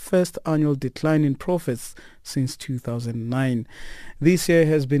its first annual decline in profits since 2009. This year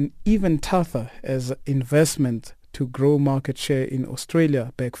has been even tougher as investment to grow market share in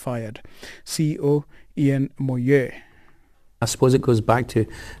Australia backfired. CEO Ian Moyer. I suppose it goes back to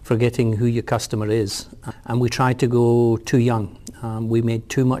forgetting who your customer is. And we tried to go too young. We made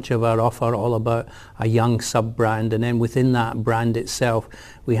too much of our offer all about a young sub-brand, and then within that brand itself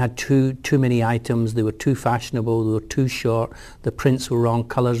we had too many items. They were too fashionable, they were too short, the prints were wrong,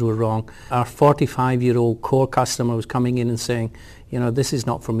 colours were wrong. Our 45-year-old core customer was coming in and saying, you know, this is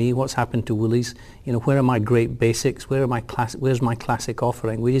not for me. What's happened to Woolies? You know, where are my great basics? Where's my classic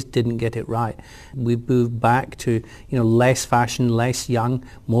offering? We just didn't get it right. We moved back to, you know, less fashion, less young,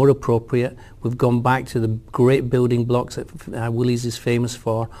 more appropriate. We've gone back to the great building blocks that Woolies is famous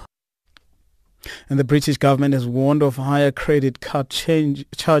for. And the British government has warned of higher credit card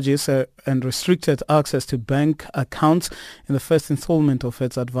charges and restricted access to bank accounts in the first installment of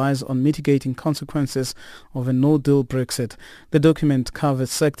its advice on mitigating consequences of a no-deal Brexit. The document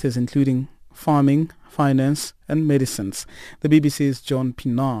covers sectors including farming, finance and medicines. The BBC's John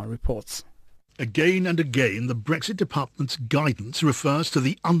Pinar reports. Again and again, the Brexit Department's guidance refers to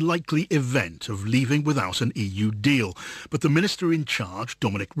the unlikely event of leaving without an EU deal. But the minister in charge,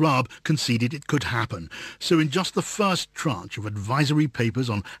 Dominic Raab, conceded it could happen. So in just the first tranche of advisory papers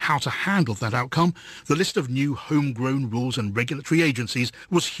on how to handle that outcome, the list of new homegrown rules and regulatory agencies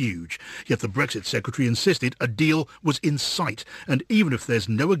was huge. Yet the Brexit Secretary insisted a deal was in sight. And even if there's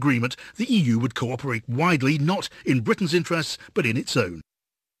no agreement, the EU would cooperate widely, not in Britain's interests, but in its own.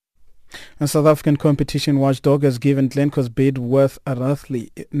 A South African competition watchdog has given Glencore's bid worth roughly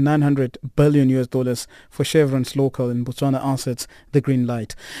 $900 billion for Chevron's local in Botswana assets the green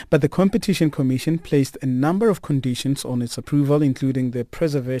light. But the Competition Commission placed a number of conditions on its approval, including the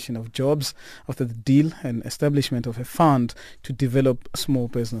preservation of jobs after the deal and establishment of a fund to develop small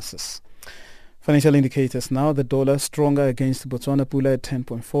businesses. Financial indicators now. The dollar stronger against the Botswana Pula at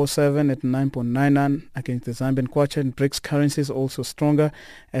 10.47, at 9.99 against the Zambian Kwacha, and BRICS currencies also stronger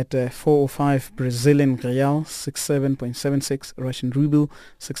at 405 Brazilian Real, 67.76 Russian Ruble,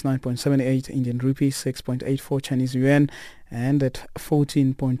 69.78 Indian Rupee, 6.84 Chinese Yuan, and at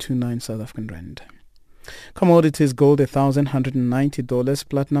 14.29 South African Rand. Commodities: gold $1,190,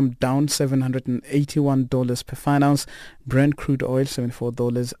 platinum down $781 per fine ounce, Brent crude oil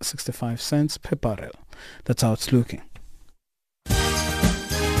 $74.65 per barrel. That's how it's looking.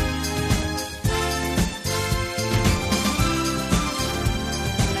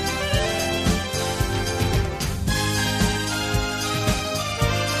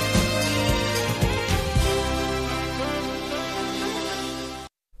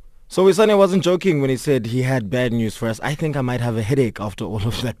 So Wisani wasn't joking when he said he had bad news for us. I think I might have a headache after all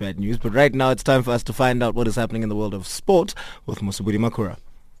of that bad news. But right now it's time for us to find out what is happening in the world of sport with Musubudi Makura.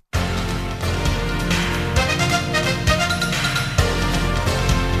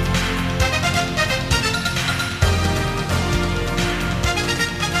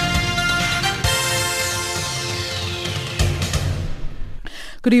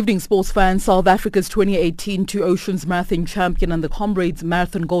 Good evening, sports fans. South Africa's 2018 Two Oceans Marathon champion and the Comrades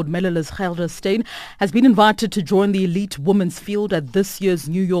Marathon gold medalist Gerda Steyn has been invited to join the elite women's field at this year's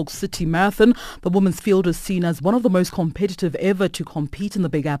New York City Marathon. The women's field is seen as one of the most competitive ever to compete in the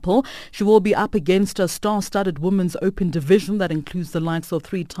Big Apple. She will be up against a star-studded women's open division that includes the likes of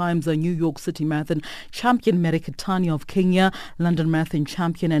 3 times a New York City Marathon champion Mary Keitany of Kenya, London Marathon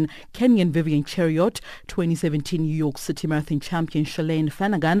champion and Kenyan Vivian Cheruiyot, 2017 New York City Marathon champion Shalane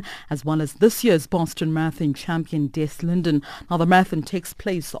Flanagan, as well as this year's Boston Marathon champion Des Linden. Now the marathon takes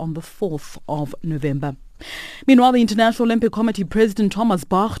place on the 4th of November. Meanwhile, the International Olympic Committee President Thomas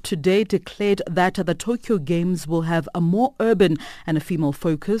Bach today declared that the Tokyo Games will have a more urban and a female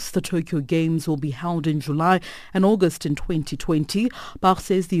focus. The Tokyo Games will be held in July and August in 2020. Bach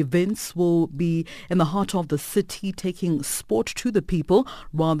says the events will be in the heart of the city, taking sport to the people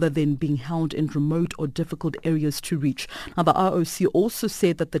rather than being held in remote or difficult areas to reach. Now, the ROC also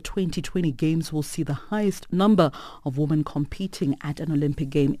said that the 2020 Games will see the highest number of women competing at an Olympic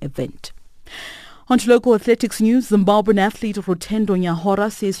game event. On to local athletics news. Zimbabwean athlete Rutendo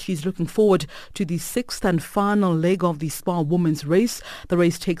Nyahora says she's looking forward to the 6th and final leg of the Spar Women's Race. The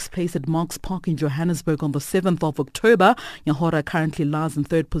race takes place at Marks Park in Johannesburg on the 7th of October. Nyahora currently lies in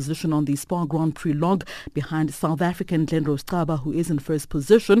 3rd position on the Spar Grand Prix log behind South African Glendrose Xaba, who is in 1st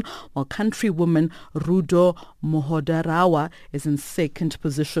position, while countrywoman Rudo Mohodarawa is in 2nd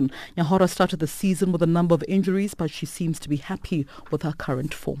position. Nyahora started the season with a number of injuries, but she seems to be happy with her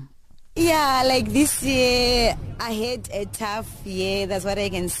current form. Yeah, like this year I had a tough year, that's what I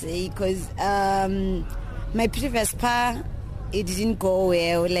can say, because my previous spar, it didn't go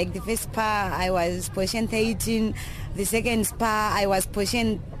well. Like the first spar I was position 13, the second spar I was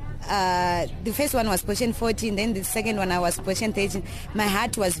position, the first one was position 14, then the second one I was position 13. My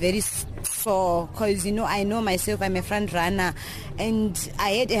heart was very sore because, you know, I know myself, I'm a front runner, and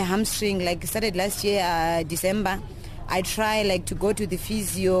I had a hamstring, like started last year, December. I try like to go to the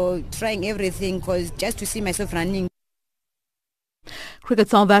physio, trying everything because just to see myself running. Cricket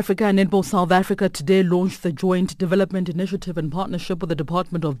South Africa and Netball South Africa today launched the joint development initiative in partnership with the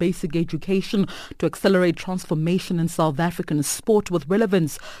Department of Basic Education to accelerate transformation in South African sport with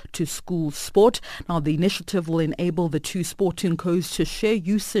relevance to school sport. Now, the initiative will enable the two sporting codes to share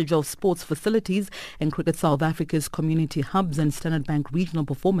usage of sports facilities in Cricket South Africa's community hubs and Standard Bank Regional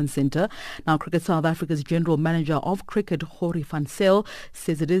Performance Centre. Now, Cricket South Africa's General Manager of Cricket, Hori van Zyl,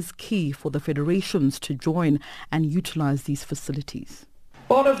 says it is key for the federations to join and utilise these facilities.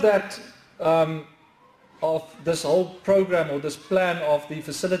 Part of that, of this whole program or this plan of the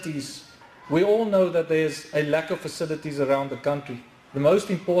facilities, we all know that there's a lack of facilities around the country. The most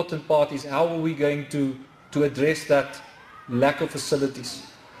important part is how are we going to address that lack of facilities.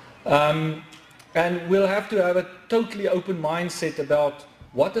 And we'll have to have a totally open mindset about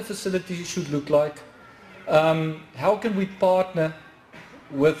what the facility should look like. How can we partner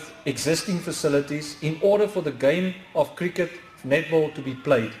with existing facilities in order for the game of cricket, netball to be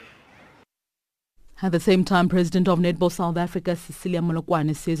played. At the same time, President of Netball South Africa, Cecilia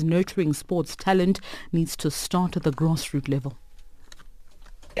Molokwane, says nurturing sports talent needs to start at the grassroots level.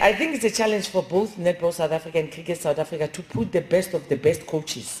 I think it's a challenge for both Netball South Africa and Cricket South Africa to put the best of the best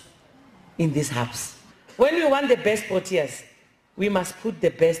coaches in these hubs. When we want the best sportiers, we must put the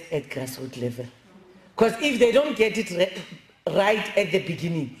best at grassroots level. Because if they don't get it right at the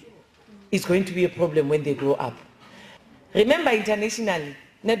beginning, it's going to be a problem when they grow up. Remember, internationally,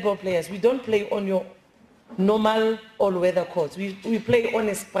 netball players, we don't play on your normal all-weather courts. We play on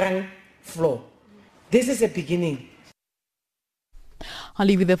a sprung floor. This is a beginning. I'll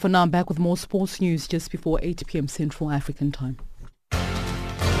leave you there for now. I'm back with more sports news just before 8 p.m. Central African time.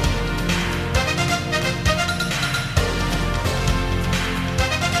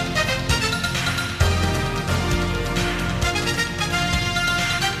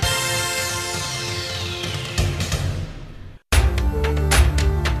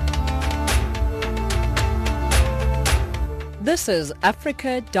 This is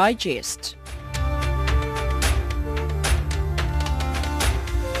Africa Digest.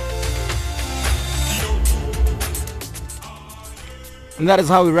 And that is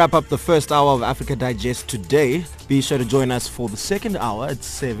how we wrap up the first hour of Africa Digest today. Be sure to join us for the second hour at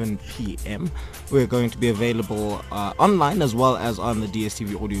 7 p.m. We're going to be available online as well as on the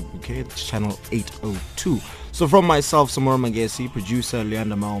DSTV audio bouquet, channel 802. So from myself, Samora Magesi, producer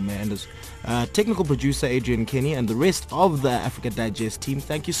Leander Maume, and technical producer Adrian Kenny, and the rest of the Africa Digest team,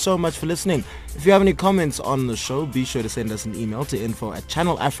 thank you so much for listening. If you have any comments on the show, be sure to send us an email to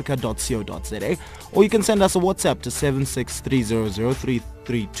info@channelafrica.co.za, or you can send us a WhatsApp to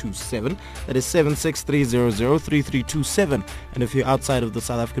 763003327. That is 763003327. And if you're outside of the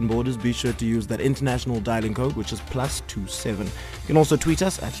South African borders, be sure to use that international dialing code, which is +27. You can also tweet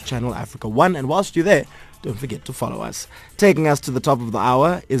us at Channel Africa 1, and whilst you're there, don't forget to follow us. Taking us to the top of the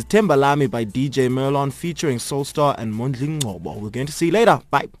hour is Tembalami by DJ Merlon featuring Soulstar and Mondli Ngobo. We're going to see you later.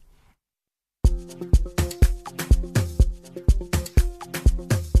 Bye.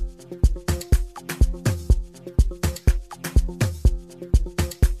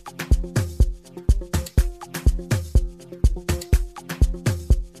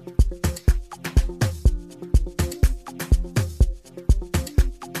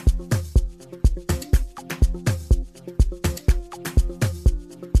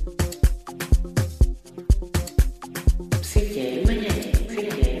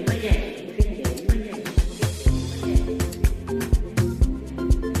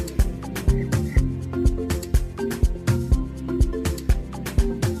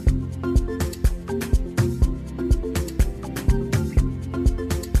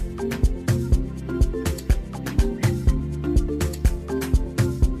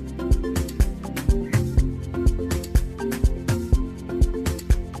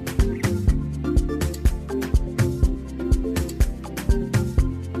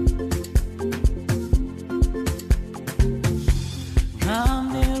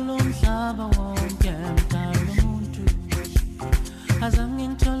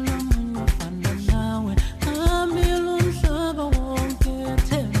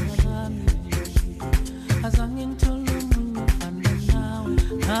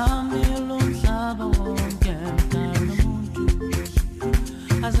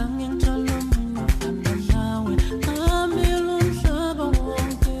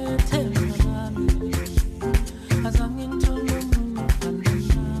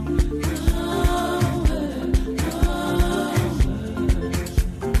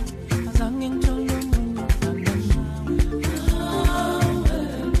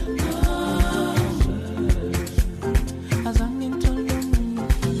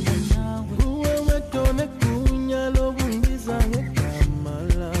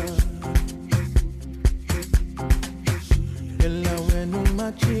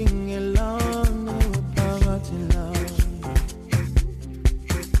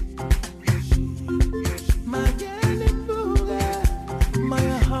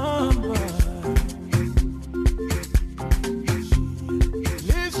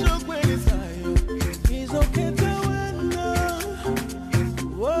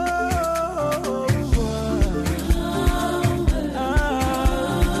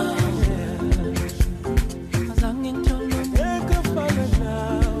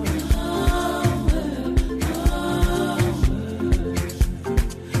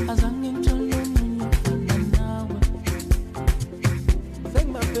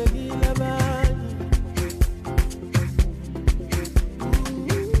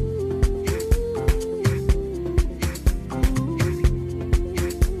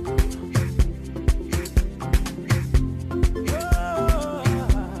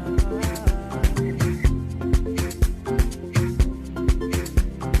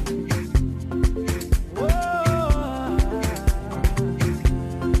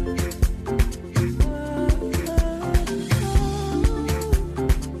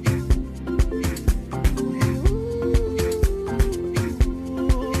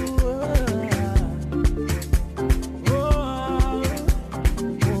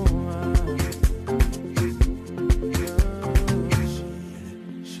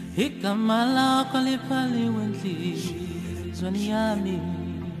 Ikamala kalipali wentli zwani yami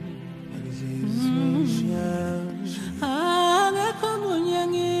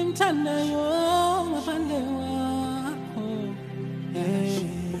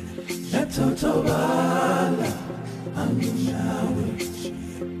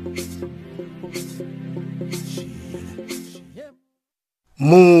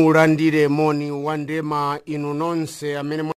Mulandire moni wandema inu nonse amene